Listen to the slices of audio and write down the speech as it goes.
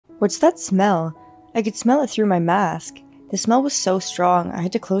What's that smell? I could smell it through my mask. The smell was so strong, I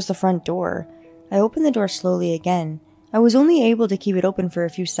had to close the front door. I opened the door slowly again. I was only able to keep it open for a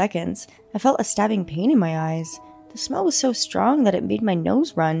few seconds. I felt a stabbing pain in my eyes. The smell was so strong that it made my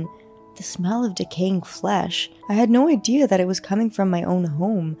nose run. The smell of decaying flesh. I had no idea that it was coming from my own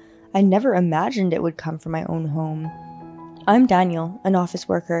home. I never imagined it would come from my own home. I'm Daniel, an office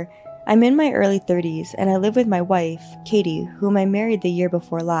worker. I'm in my early 30s, and I live with my wife, Katie, whom I married the year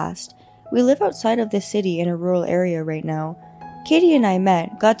before last. We live outside of the city in a rural area right now. Katie and I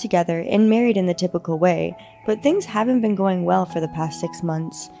met, got together, and married in the typical way, but things haven't been going well for the past 6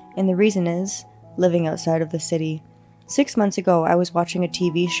 months, and the reason is living outside of the city. 6 months ago, I was watching a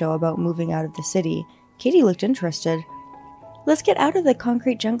TV show about moving out of the city. Katie looked interested. "Let's get out of the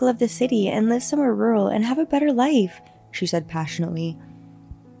concrete jungle of the city and live somewhere rural and have a better life," she said passionately.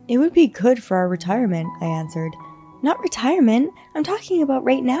 "It would be good for our retirement," I answered. "Not retirement, I'm talking about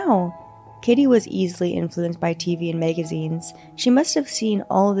right now." Katie was easily influenced by TV and magazines. She must have seen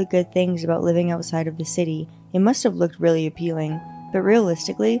all the good things about living outside of the city. It must have looked really appealing. But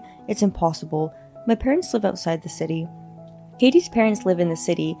realistically, it's impossible. My parents live outside the city. Katie's parents live in the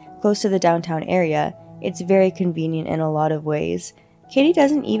city, close to the downtown area. It's very convenient in a lot of ways. Katie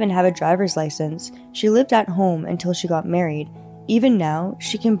doesn't even have a driver's license. She lived at home until she got married. Even now,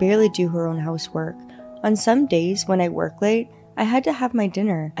 she can barely do her own housework. On some days when I work late, I had to have my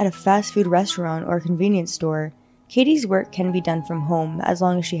dinner at a fast food restaurant or convenience store. Katie's work can be done from home as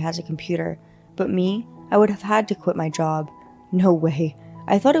long as she has a computer. But me, I would have had to quit my job. No way.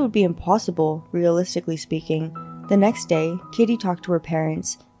 I thought it would be impossible, realistically speaking. The next day, Katie talked to her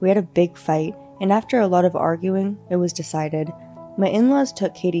parents. We had a big fight, and after a lot of arguing, it was decided. My in-laws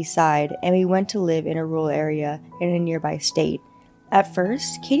took Katie's side, and we went to live in a rural area in a nearby state. At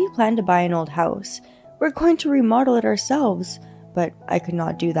first, Katie planned to buy an old house. "We're going to remodel it ourselves," but I could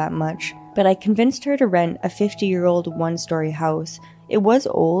not do that much. But I convinced her to rent a 50-year-old one-story house. It was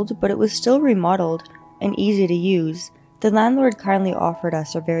old, but it was still remodeled and easy to use. The landlord kindly offered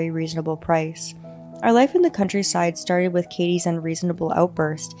us a very reasonable price. Our life in the countryside started with Katie's unreasonable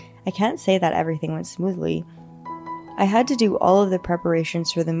outburst. I can't say that everything went smoothly. I had to do all of the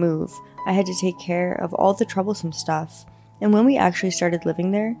preparations for the move. I had to take care of all the troublesome stuff. And when we actually started living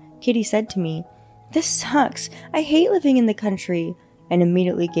there, Katie said to me, "This sucks. I hate living in the country," and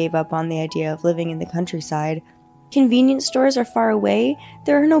immediately gave up on the idea of living in the countryside. "Convenience stores are far away.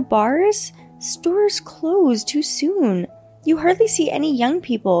 There are no bars. Stores close too soon. You hardly see any young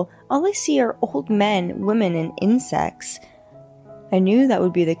people. All I see are old men, women, and insects." I knew that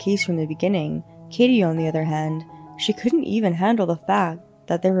would be the case from the beginning. Katie, on the other hand, she couldn't even handle the fact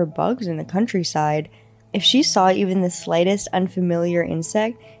that there were bugs in the countryside. If she saw even the slightest unfamiliar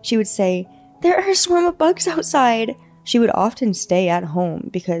insect, she would say, "There are a swarm of bugs outside." She would often stay at home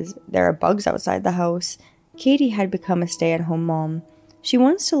because there are bugs outside the house. Katie had become a stay-at-home mom. She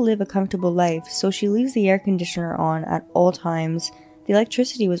wants to live a comfortable life, so she leaves the air conditioner on at all times. The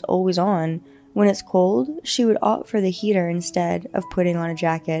electricity was always on. When it's cold, she would opt for the heater instead of putting on a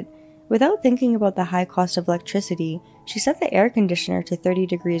jacket. Without thinking about the high cost of electricity, she set the air conditioner to 30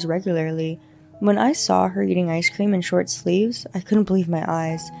 degrees regularly. When I saw her eating ice cream in short sleeves, I couldn't believe my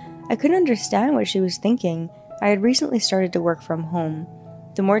eyes. I couldn't understand what she was thinking. I had recently started to work from home.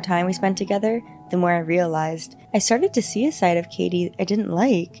 The more time we spent together, the more I realized. I started to see a side of Katie I didn't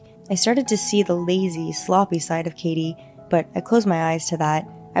like. I started to see the lazy, sloppy side of Katie, but I closed my eyes to that.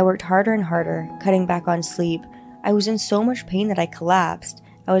 I worked harder and harder, cutting back on sleep. I was in so much pain that I collapsed.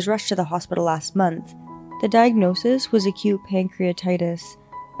 I was rushed to the hospital last month. The diagnosis was acute pancreatitis.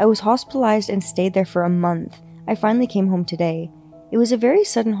 I was hospitalized and stayed there for a month. I finally came home today. It was a very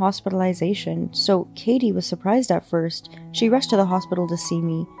sudden hospitalization, so Katie was surprised at first. She rushed to the hospital to see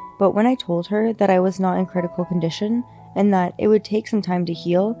me, but when I told her that I was not in critical condition and that it would take some time to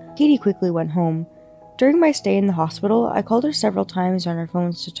heal, Katie quickly went home. During my stay in the hospital, I called her several times on our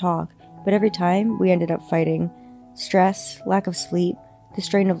phones to talk, but every time we ended up fighting. Stress, lack of sleep, the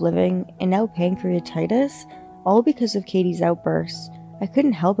strain of living, and now pancreatitis, all because of Katie's outbursts. I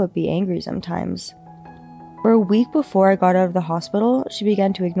couldn't help but be angry sometimes. For a week before I got out of the hospital, she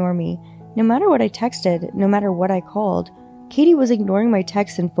began to ignore me. No matter what I texted, no matter what I called, Katie was ignoring my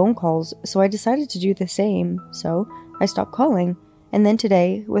texts and phone calls, so I decided to do the same. So I stopped calling. And then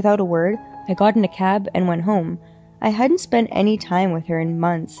today, without a word, I got in a cab and went home. I hadn't spent any time with her in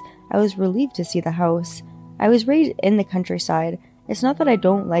months. I was relieved to see the house. I was raised in the countryside. It's not that I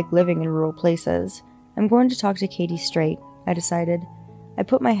don't like living in rural places. I'm going to talk to Katie straight, I decided. I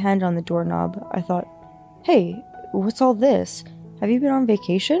put my hand on the doorknob. I thought, "Hey, what's all this? Have you been on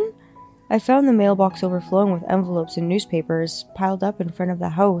vacation?" I found the mailbox overflowing with envelopes and newspapers piled up in front of the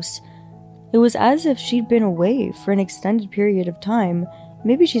house. It was as if she'd been away for an extended period of time.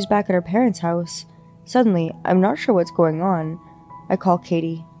 Maybe she's back at her parents' house. Suddenly, I'm not sure what's going on. I call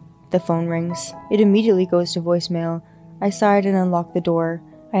Katie. The phone rings. It immediately goes to voicemail. I sighed and unlocked the door.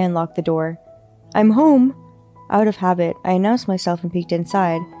 I unlocked the door. I'm home! Out of habit, I announced myself and peeked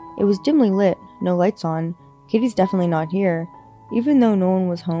inside. It was dimly lit, no lights on. Katie's definitely not here. Even though no one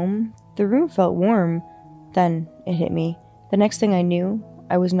was home, the room felt warm. Then, it hit me. The next thing I knew,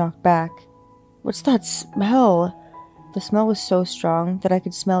 I was knocked back. What's that smell? The smell was so strong that I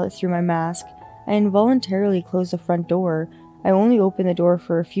could smell it through my mask. I involuntarily closed the front door. I only opened the door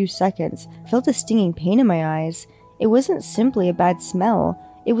for a few seconds. I felt a stinging pain in my eyes. It wasn't simply a bad smell.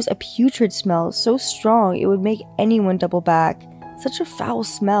 It was a putrid smell, so strong it would make anyone double back. Such a foul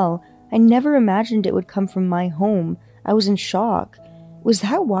smell. I never imagined it would come from my home. I was in shock. Was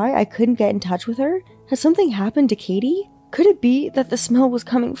that why I couldn't get in touch with her? Had something happened to Katie? Could it be that the smell was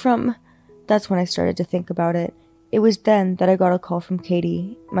coming from... That's when I started to think about it. It was then that I got a call from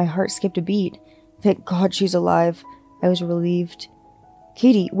Katie. My heart skipped a beat. Thank God she's alive. I was relieved.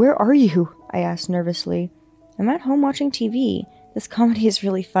 Katie, where are you? I asked nervously. I'm at home watching TV. This comedy is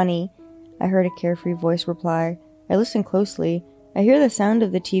really funny. I heard a carefree voice reply. I listened closely. I hear the sound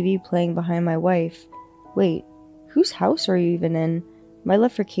of the TV playing behind my wife. Wait, whose house are you even in? My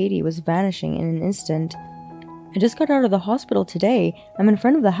love for Katie was vanishing in an instant. I just got out of the hospital today. I'm in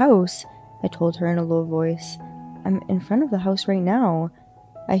front of the house, I told her in a low voice. I'm in front of the house right now.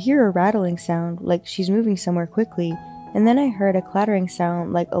 I hear a rattling sound, like she's moving somewhere quickly, and then I heard a clattering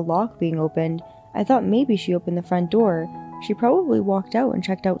sound like a lock being opened. I thought maybe she opened the front door. She probably walked out and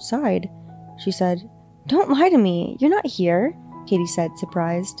checked outside. She said, Don't lie to me. You're not here, Katie said,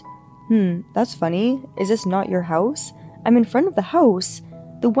 surprised. That's funny. Is this not your house? I'm in front of the house.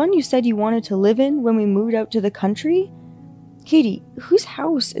 The one you said you wanted to live in when we moved out to the country? Katie, whose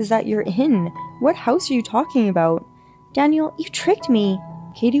house is that you're in? What house are you talking about? Daniel, you tricked me.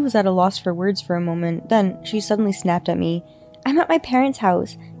 Katie was at a loss for words for a moment. Then she suddenly snapped at me. I'm at my parents'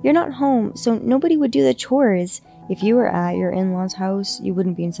 house. You're not home, so nobody would do the chores. If you were at your in-laws' house, you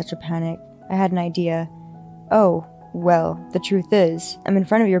wouldn't be in such a panic. I had an idea. Oh, well, the truth is, I'm in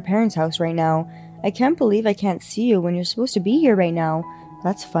front of your parents' house right now. I can't believe I can't see you when you're supposed to be here right now.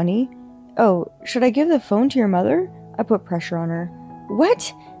 That's funny. Oh, should I give the phone to your mother? I put pressure on her.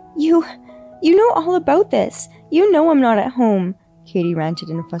 What? You know all about this. You know I'm not at home, Katie ranted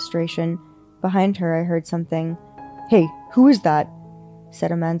in frustration. Behind her, I heard something. Hey, who is that?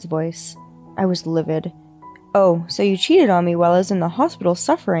 Said a man's voice. I was livid. Oh, so you cheated on me while I was in the hospital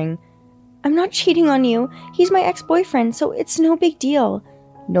suffering. I'm not cheating on you. He's my ex-boyfriend, so it's no big deal.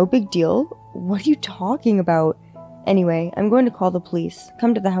 No big deal? What are you talking about? Anyway, I'm going to call the police.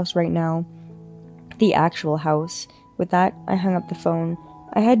 Come to the house right now. The actual house. With that, I hung up the phone.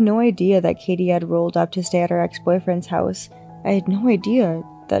 I had no idea that Katie had rolled up to stay at her ex-boyfriend's house. I had no idea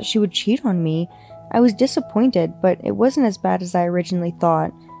that she would cheat on me. I was disappointed, but it wasn't as bad as I originally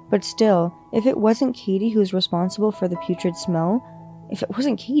thought. But still, if it wasn't Katie who was responsible for the putrid smell, if it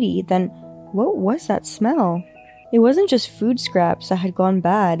wasn't Katie, then what was that smell? It wasn't just food scraps that had gone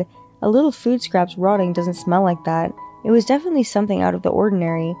bad. A little food scraps rotting doesn't smell like that. It was definitely something out of the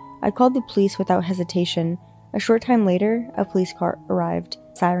ordinary. I called the police without hesitation. A short time later, a police car arrived,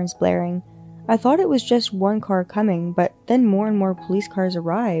 sirens blaring. I thought it was just one car coming, but then more and more police cars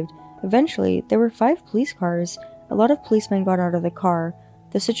arrived. Eventually, there were 5 police cars. A lot of policemen got out of the car.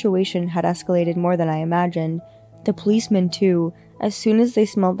 The situation had escalated more than I imagined. The policemen, too. As soon as they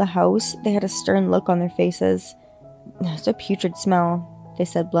smelled the house, they had a stern look on their faces. It's a putrid smell, they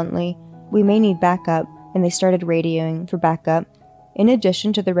said bluntly. We may need backup, and they started radioing for backup. In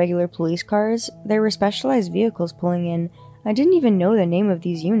addition to the regular police cars, there were specialized vehicles pulling in. I didn't even know the name of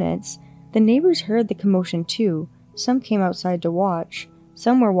these units. The neighbors heard the commotion too. Some came outside to watch.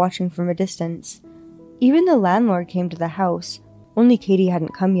 Some were watching from a distance. Even the landlord came to the house. Only Katie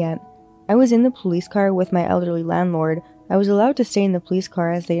hadn't come yet. I was in the police car with my elderly landlord. I was allowed to stay in the police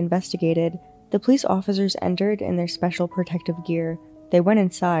car as they investigated. The police officers entered in their special protective gear. They went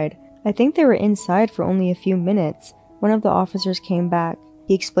inside. I think they were inside for only a few minutes. One of the officers came back.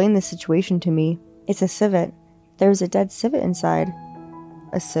 He explained the situation to me. It's a civet. There was a dead civet inside.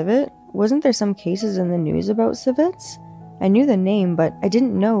 A civet? Wasn't there some cases in the news about civets? I knew the name, but I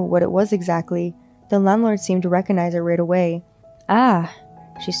didn't know what it was exactly. The landlord seemed to recognize it right away. Ah,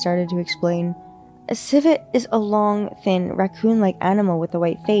 she started to explain. A civet is a long, thin, raccoon-like animal with a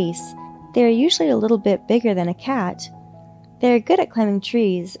white face. They are usually a little bit bigger than a cat. They are good at climbing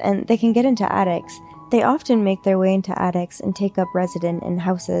trees, and they can get into attics. They often make their way into attics and take up residence in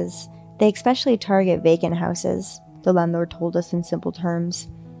houses. They especially target vacant houses, the landlord told us in simple terms.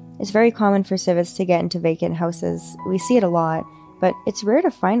 It's very common for civets to get into vacant houses. We see it a lot, but it's rare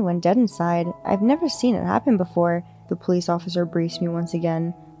to find one dead inside. I've never seen it happen before, the police officer briefed me once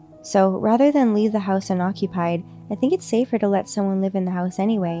again. So, rather than leave the house unoccupied, I think it's safer to let someone live in the house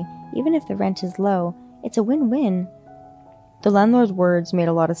anyway, even if the rent is low. It's a win-win. The landlord's words made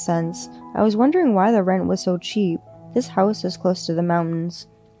a lot of sense. I was wondering why the rent was so cheap. This house is close to the mountains.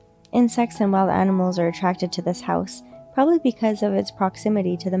 Insects and wild animals are attracted to this house, probably because of its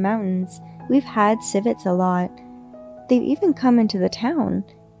proximity to the mountains. We've had civets a lot. They've even come into the town.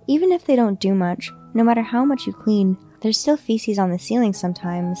 Even if they don't do much, no matter how much you clean, there's still feces on the ceiling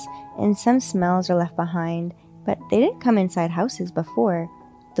sometimes, and some smells are left behind, but they didn't come inside houses before.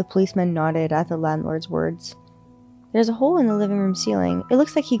 The policeman nodded at the landlord's words. There's a hole in the living room ceiling. It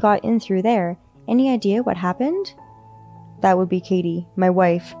looks like he got in through there. Any idea what happened? That would be Katie, my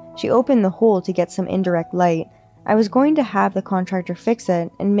wife. She opened the hole to get some indirect light. I was going to have the contractor fix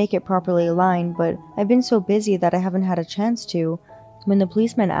it and make it properly aligned, but I've been so busy that I haven't had a chance to. When the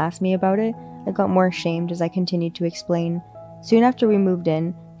policeman asked me about it, I got more ashamed as I continued to explain. Soon after we moved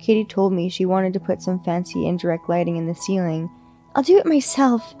in, Katie told me she wanted to put some fancy indirect lighting in the ceiling. I'll do it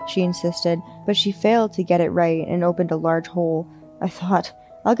myself, she insisted, but she failed to get it right and opened a large hole. I thought,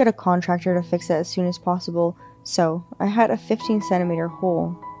 I'll get a contractor to fix it as soon as possible, so I had a 15-centimeter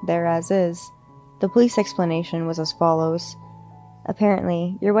hole there as is. The police explanation was as follows.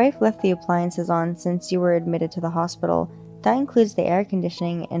 Apparently, your wife left the appliances on since you were admitted to the hospital. That includes the air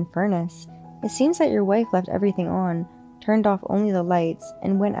conditioning and furnace. It seems that your wife left everything on, turned off only the lights,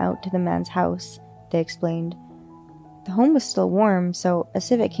 and went out to the man's house, they explained. The home was still warm, so a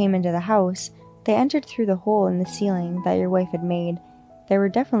civet came into the house. They entered through the hole in the ceiling that your wife had made. They were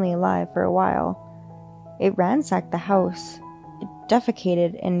definitely alive for a while. It ransacked the house. It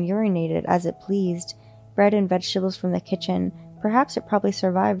defecated and urinated as it pleased. Bread and vegetables from the kitchen. Perhaps it probably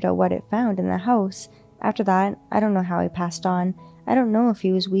survived on what it found in the house. After that, I don't know how he passed on. I don't know if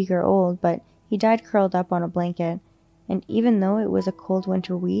he was weak or old, but he died curled up on a blanket. And even though it was a cold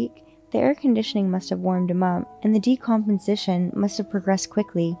winter week, the air conditioning must have warmed him up, and the decomposition must have progressed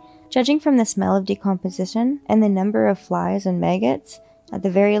quickly. Judging from the smell of decomposition and the number of flies and maggots, at the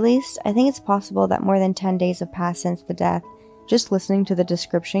very least, I think it's possible that more than 10 days have passed since the death. Just listening to the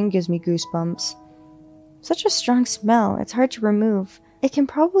description gives me goosebumps. Such a strong smell, it's hard to remove. It can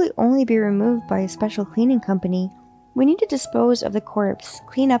probably only be removed by a special cleaning company. We need to dispose of the corpse,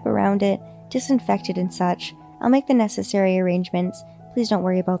 clean up around it, disinfect it and such. I'll make the necessary arrangements. Please don't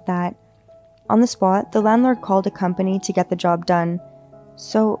worry about that. On the spot, the landlord called a company to get the job done.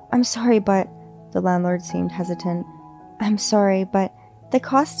 So, I'm sorry, but... The landlord seemed hesitant. I'm sorry, but the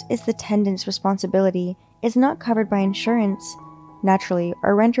cost is the tenant's responsibility. It's not covered by insurance. Naturally,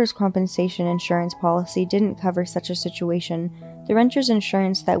 our renter's compensation insurance policy didn't cover such a situation. The renter's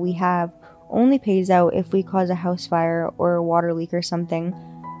insurance that we have only pays out if we cause a house fire or a water leak or something.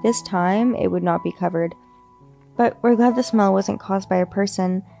 This time, it would not be covered. But we're glad the smell wasn't caused by a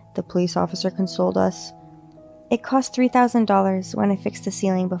person, the police officer consoled us. It cost $3,000 when I fixed the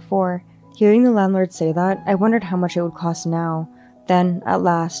ceiling before. Hearing the landlord say that, I wondered how much it would cost now. Then, at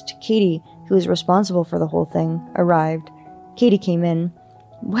last, Katie, who was responsible for the whole thing, arrived. Katie came in.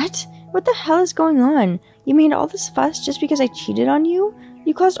 What? What the hell is going on? You made all this fuss just because I cheated on you?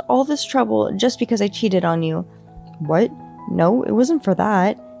 You caused all this trouble just because I cheated on you. What? No, it wasn't for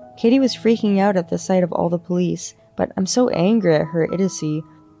that. Katie was freaking out at the sight of all the police, but I'm so angry at her idiocy.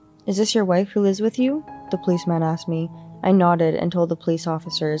 Is this your wife who lives with you? The policeman asked me. I nodded and told the police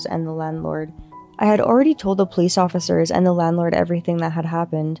officers and the landlord. I had already told the police officers and the landlord everything that had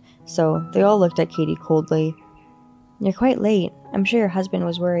happened, so they all looked at Katie coldly. You're quite late. I'm sure your husband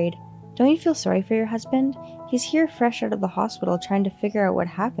was worried. Don't you feel sorry for your husband? He's here fresh out of the hospital trying to figure out what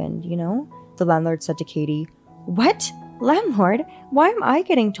happened, you know? The landlord said to Katie. What? Landlord? Why am I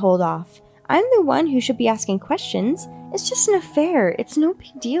getting told off? I'm the one who should be asking questions. It's just an affair. It's no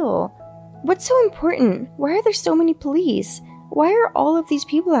big deal. What's so important? Why are there so many police? Why are all of these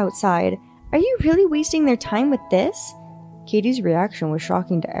people outside? Are you really wasting their time with this? Katie's reaction was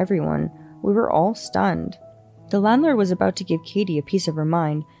shocking to everyone. We were all stunned. The landlord was about to give Katie a piece of her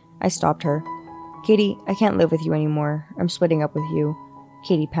mind. I stopped her. Katie, I can't live with you anymore. I'm splitting up with you.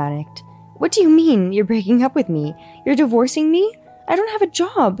 Katie panicked. What do you mean, you're breaking up with me? You're divorcing me? I don't have a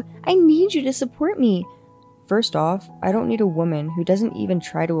job. I need you to support me. First off, I don't need a woman who doesn't even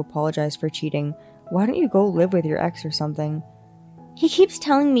try to apologize for cheating. Why don't you go live with your ex or something? He keeps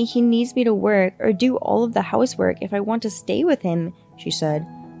telling me he needs me to work or do all of the housework if I want to stay with him, she said.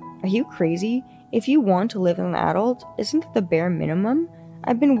 Are you crazy? If you want to live as an adult, isn't that the bare minimum?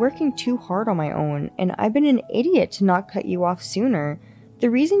 I've been working too hard on my own, and I've been an idiot to not cut you off sooner. The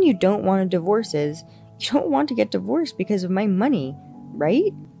reason you don't want a divorce is you don't want to get divorced because of my money,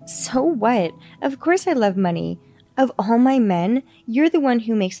 right? So what? Of course I love money. Of all my men, you're the one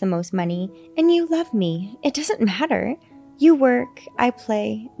who makes the most money, and you love me. It doesn't matter. You work, I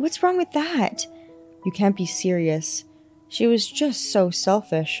play. What's wrong with that? You can't be serious. She was just so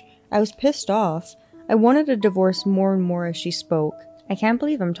selfish. I was pissed off. I wanted a divorce more and more as she spoke. I can't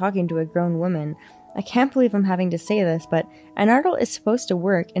believe I'm talking to a grown woman. I can't believe I'm having to say this, but an adult is supposed to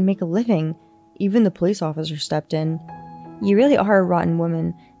work and make a living. Even the police officer stepped in. You really are a rotten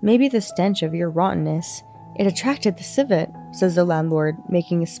woman. Maybe the stench of your rottenness. It attracted the civet, says the landlord,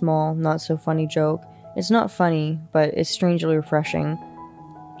 making a small, not-so-funny joke. It's not funny, but it's strangely refreshing.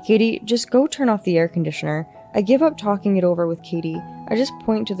 Katie, just go turn off the air conditioner. I give up talking it over with Katie. I just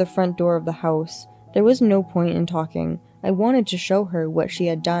point to the front door of the house. There was no point in talking. I wanted to show her what she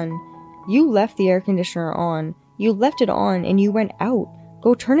had done. You left the air conditioner on. You left it on and you went out.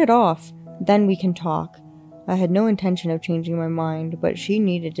 Go turn it off. Then we can talk. I had no intention of changing my mind, but she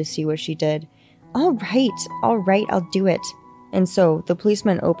needed to see what she did. All right, I'll do it. And so, the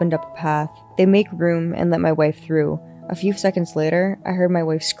policemen opened up a path. They make room and let my wife through. A few seconds later, I heard my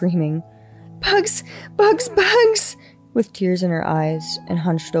wife screaming, "Bugs! Bugs! Bugs!" with tears in her eyes, and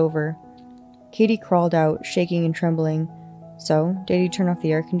hunched over. Katie crawled out, shaking and trembling. So, did he turn off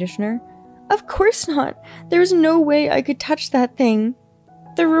the air conditioner? Of course not! There was no way I could touch that thing.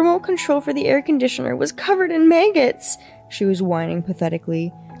 The remote control for the air conditioner was covered in maggots! She was whining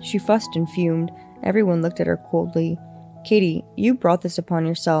pathetically. She fussed and fumed. Everyone looked at her coldly. Katie, you brought this upon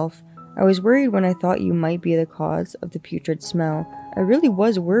yourself. I was worried when I thought you might be the cause of the putrid smell. I really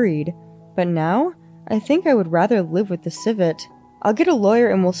was worried. But now, I think I would rather live with the civet. I'll get a lawyer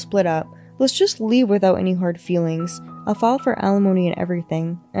and we'll split up. Let's just leave without any hard feelings. I'll file for alimony and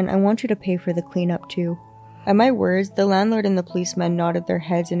everything, and I want you to pay for the cleanup too. At my words, the landlord and the policemen nodded their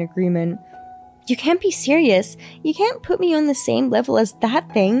heads in agreement. You can't be serious. You can't put me on the same level as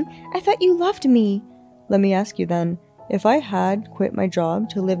that thing. I thought you loved me. Let me ask you then, if I had quit my job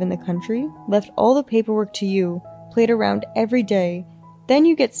to live in the country, left all the paperwork to you, played around every day, then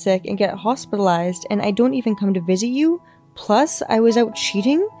you get sick and get hospitalized and I don't even come to visit you, plus I was out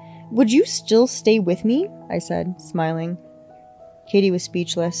cheating, would you still stay with me? I said, smiling. Katie was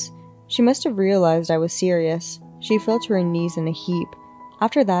speechless. She must have realized I was serious. She fell to her knees in a heap.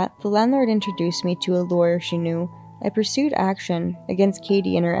 After that, the landlord introduced me to a lawyer she knew. I pursued action against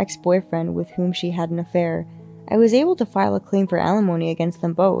Katie and her ex-boyfriend with whom she had an affair. I was able to file a claim for alimony against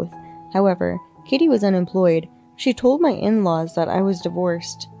them both. However, Katie was unemployed. She told my in-laws that I was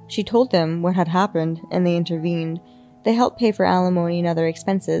divorced. She told them what had happened, and they intervened. They helped pay for alimony and other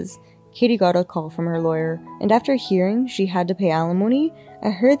expenses. Katie got a call from her lawyer, and after hearing she had to pay alimony, I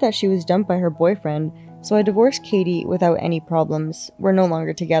heard that she was dumped by her boyfriend, so I divorced Katie without any problems. We're no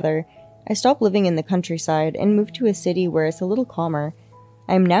longer together. I stopped living in the countryside and moved to a city where it's a little calmer.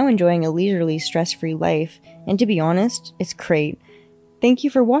 I am now enjoying a leisurely, stress-free life, and to be honest, it's great. Thank you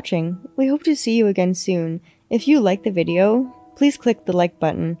for watching. We hope to see you again soon. If you liked the video, please click the like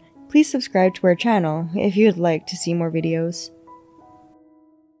button. Please subscribe to our channel if you would like to see more videos.